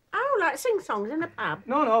Vienna, though. Oh, like sing-songs in the pub?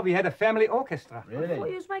 No, we had a family orchestra. I thought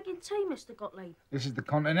you was making tea, Mr. Gottlieb. This is the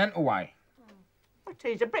continental way. Oh,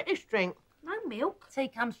 tea's a British drink. No milk. Tea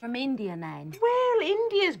comes from India, Nan. Well,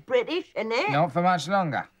 India's British, isn't it? Not for much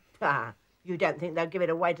longer. Ah, you don't think they'll give it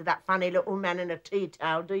away to that funny little man in a tea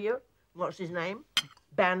towel, do you? What's his name?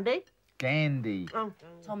 Bandy? Gandhi. Oh.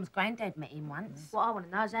 Tom's granddad met him once. What I want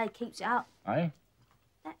to know is how he keeps it up. Eh?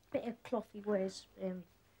 That bit of cloth he wears.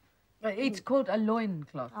 It's called a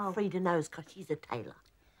loincloth. Oh. Frida knows because she's a tailor.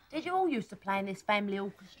 Did you all used to play in this family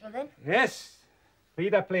orchestra then? Yes.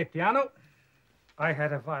 Frida played piano. I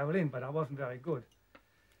had a violin, but I wasn't very good.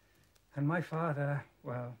 And my father,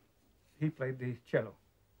 well, he played the cello.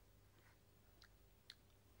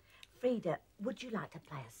 Frida, would you like to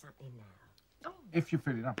play us something now? Oh. If you're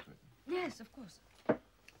feeling up to it. Yes, of course.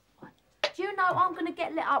 Do you know I'm going to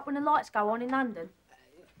get lit up when the lights go on in London?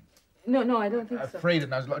 No, I don't think so. Frida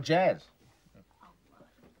knows a lot of jazz.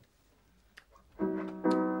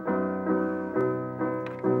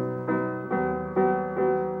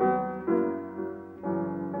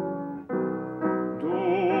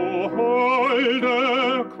 Du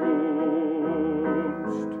holde Kuh,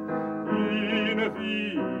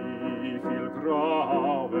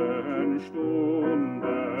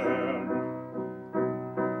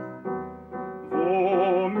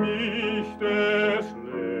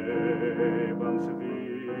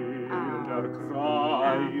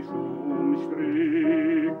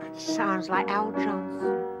 Sounds like Al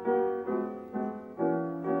Johnson.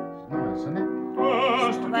 Nice, isn't it?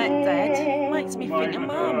 Stop that, Dad. Makes me think of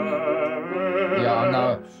Mum. Yeah, I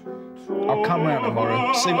know. I'll come round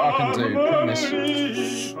tomorrow, see what I can do, promise.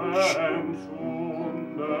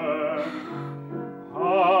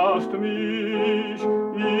 Hast mich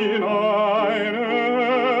in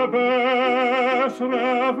eine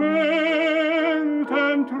bessere Welt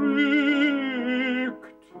entrückt.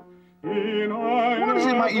 Why does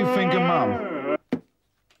it make you think of Mum?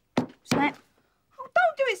 Snap. Oh,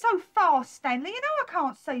 don't do it so fast, Stanley. You know I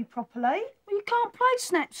can't see properly. Well, you can't play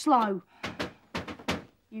Snap slow.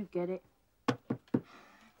 You get it.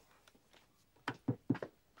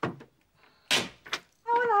 Oh,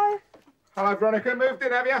 hello. Hello, Veronica. Moved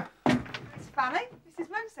in, have you? It's funny. Mrs.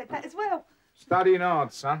 Moon said that as well. Studying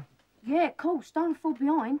hard, son. Yeah, of course. Don't fall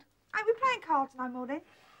behind. Ain't we playing cards no more then?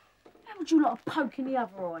 How would you lot a poke in the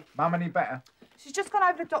other eye? Mum any better? She's just gone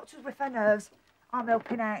over to the doctor's with her nerves. I'm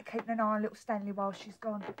helping out, keeping an eye on little Stanley while she's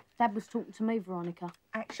gone. Dad was talking to me, Veronica.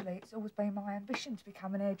 Actually, it's always been my ambition to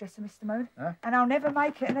become an hairdresser, Mr. Moon. Huh? And I'll never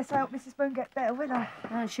make it unless I help Mrs. Moon get better, will I?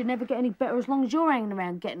 No, she'll never get any better as long as you're hanging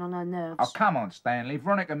around getting on her nerves. Oh, come on, Stanley.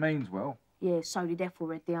 Veronica means well. Yeah, so did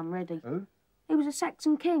Ethelred the Unready. Who? He was a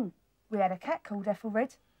Saxon king. We had a cat called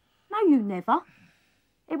Ethelred. No, you never.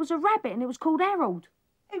 It was a rabbit and it was called Harold.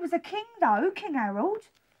 He was a king, though, King Harold.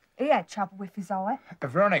 He had trouble with his eye.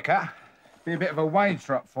 Veronica, be a bit of a wage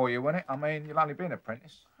drop for you, wouldn't it? I mean, you'll only be an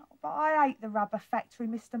apprentice. But I hate the rubber factory,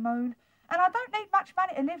 Mr. Moon. And I don't need much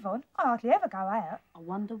money to live on. I hardly ever go out. I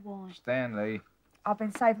wonder why. Stanley. I've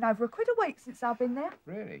been saving over £1 a week since I've been there.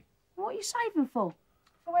 Really? What are you saving for?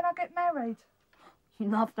 For when I get married. You're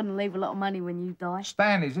not going to leave a lot of money when you die.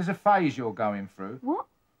 Stanley, is this a phase you're going through? What?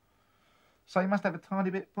 So you must have a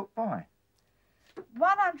tiny bit put by.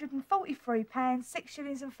 £143, 6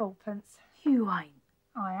 shillings and 4pence. You ain't.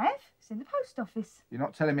 I have. It's in the post office. You're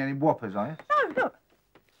not telling me any whoppers, are you? No, look.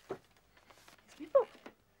 It's my book.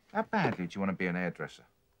 How badly do you want to be an hairdresser?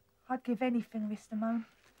 I'd give anything, Mr. Moon.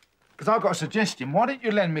 Because I've got a suggestion. Why don't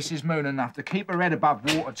you lend Mrs. Moon enough to keep her head above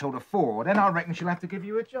water till the 4? Then I reckon she'll have to give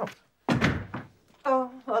you a job.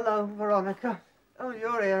 Oh, hello, Veronica. Oh,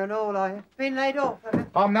 you're here and all, are you? Been laid off, have you?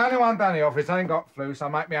 I'm the only one down the office. I ain't got flu, so I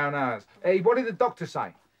make my own hours. Hey, what did the doctor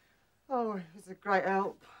say? Oh, it was a great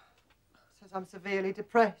help. Says I'm severely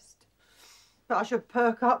depressed. But I should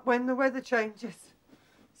perk up when the weather changes.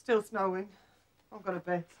 Still snowing. I've got a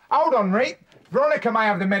bed. Hold on, Reet. Veronica may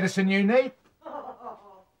have the medicine you need.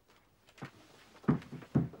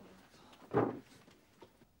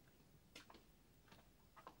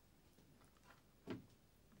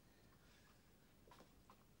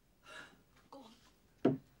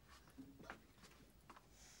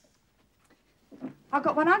 I've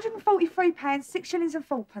got £143, 6 shillings and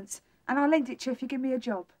 4pence. And I'll lend it to you if you give me a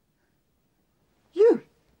job. You?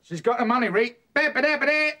 She's got the money, Reet.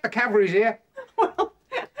 The cavalry's here. Well,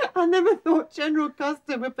 I never thought General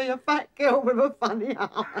Custer would be a fat girl with a funny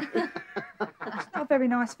eye. That's not a very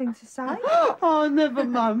nice thing to say. Oh, never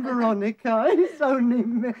mind, Veronica. It's only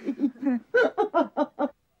me.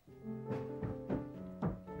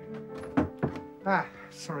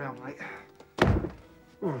 Sorry I'm late.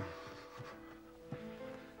 Ooh.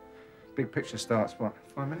 Big picture starts, what,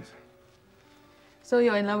 5 minutes? So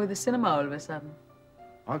you're in love with the cinema all of a sudden?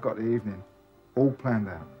 I got the evening all planned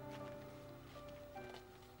out.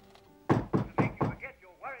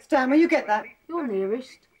 Stan, will you get that? You're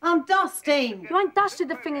nearest. I'm dusting. You ain't dusted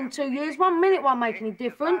the thing in 2 years. 1 minute won't make any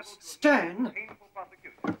difference. Stan?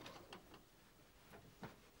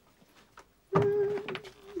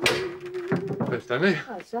 Hello, Stanley.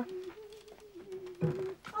 Hello, sir.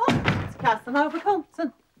 Oh, it's Casanova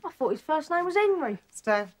Compton. I thought his first name was Henry.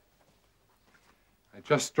 Stan. I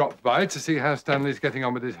just dropped by to see how Stanley's getting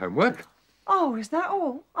on with his homework. Oh, is that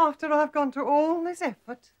all? After I've gone to all this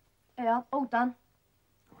effort? Yeah, all done.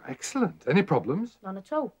 Excellent. Any problems? None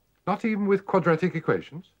at all. Not even with quadratic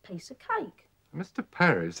equations? Piece of cake. Mr.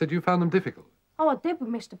 Parry said you found them difficult. Oh, I did with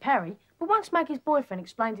Mr. Perry, but once Maggie's boyfriend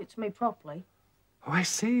explained it to me properly. Oh, I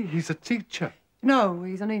see. He's a teacher. No,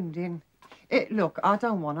 he's an Indian. Look, I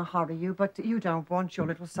don't want to hurry you, but you don't want your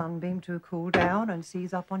little sunbeam to cool down and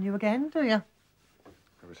seize up on you again, do you?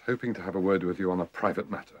 I was hoping to have a word with you on a private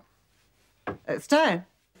matter. Stan?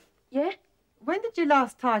 Yeah? When did you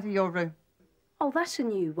last tidy your room? Oh, that's a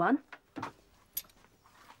new one.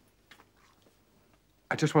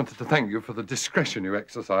 I just wanted to thank you for the discretion you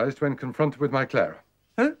exercised when confronted with my Clara.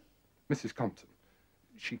 Who? Mrs. Compton.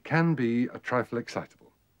 She can be a trifle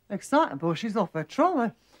excitable. Excitable? She's off her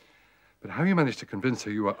trolley. But how you managed to convince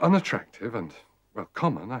her you were unattractive and, well,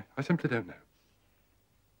 common, I simply don't know.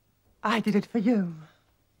 I did it for you.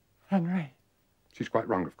 Henry. She's quite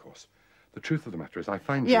wrong, of course. The truth of the matter is I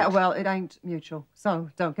find Yeah, you... well, it ain't mutual, so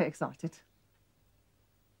don't get excited.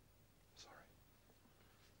 Sorry.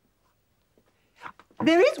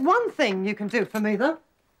 There is one thing you can do for me, though.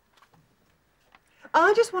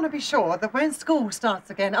 I just want to be sure that when school starts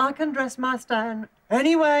again, I can dress my Stan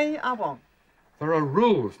any way I want. There are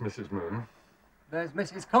rules, Mrs. Moon. There's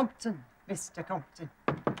Mrs. Compton, Mr. Compton.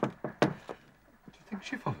 Do you think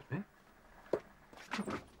she followed me?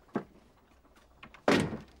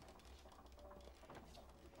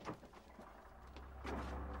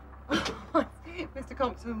 Mr.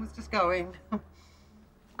 Compton was just going.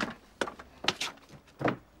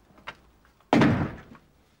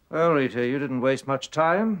 Well, Rita, you didn't waste much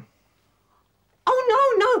time.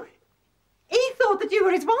 Oh, no, no. He thought that you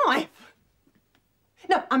were his wife.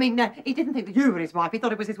 No, I mean, he didn't think that you were his wife. He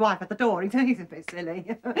thought it was his wife at the door. He's a bit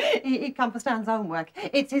silly. He'd come for Stan's homework.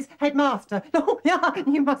 It's his headmaster. Oh, yeah,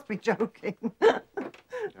 you must be joking.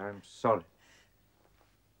 I'm sorry.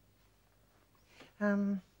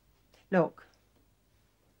 Look,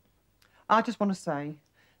 I just want to say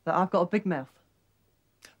that I've got a big mouth,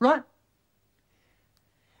 right?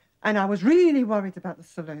 And I was really worried about the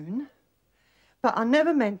saloon, but I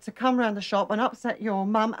never meant to come round the shop and upset your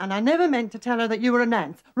mum, and I never meant to tell her that you were a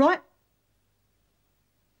Nance, right?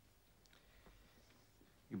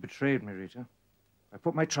 You betrayed me, Rita. I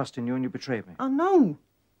put my trust in you and you betrayed me. I know.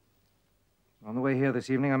 On the way here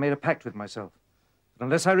this evening, I made a pact with myself. That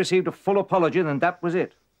unless I received a full apology, then that was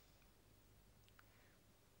it.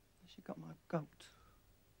 She got my goat.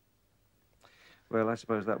 Well, I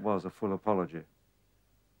suppose that was a full apology.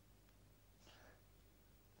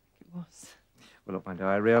 It was. Well, look, my dear,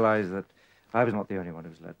 I realise that I was not the only one who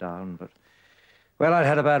was let down, but... Well, I'd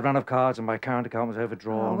had a bad run of cards and my current account was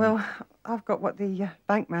overdrawn. Oh, well, I've got what the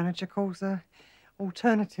bank manager calls a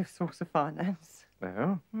alternative source of finance.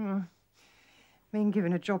 Well? I mean,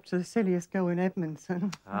 giving a job to the silliest girl in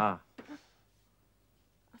Edmonton. Ah.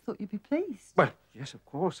 I thought you'd be pleased. Well, yes, of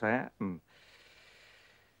course I am.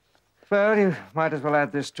 Well, you might as well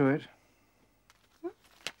add this to it.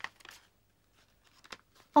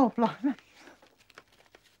 Oh, blimey.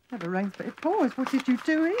 Never rains but it pours. What did you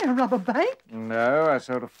do here? A rubber bank? No, I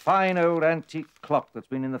sold a fine old antique clock that's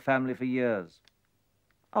been in the family for years.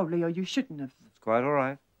 Oh, Leo, you shouldn't have. It's quite all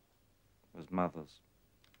right. It was Mother's.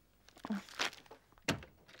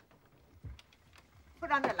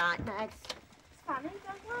 Put on the light, Max. It's funny, it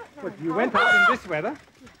don't work now. But you went out in this weather?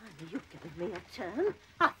 You gave me a turn.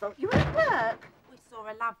 I thought you were at work. We saw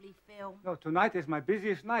a lovely film. No, tonight is my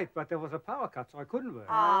busiest night, but there was a power cut, so I couldn't work.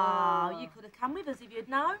 Oh, you could have come with us if you'd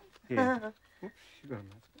known. Here. Oops, you got a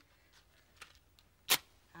mask.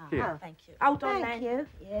 Here. Oh, thank you. Hold on, Thank then. you.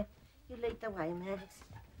 Yeah. You lead the way, Max.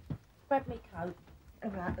 Grab me coat. All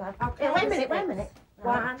right, love. Okay, Yeah, wait a minute.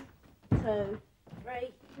 Right. 1, 2,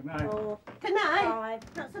 3, Good night. 4, Good night.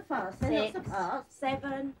 5, Not so fast, 6, then. Not so fast.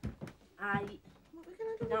 7, 8, What are we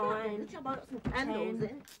going to do with that? 9, The job I got some candles 10,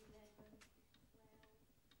 in.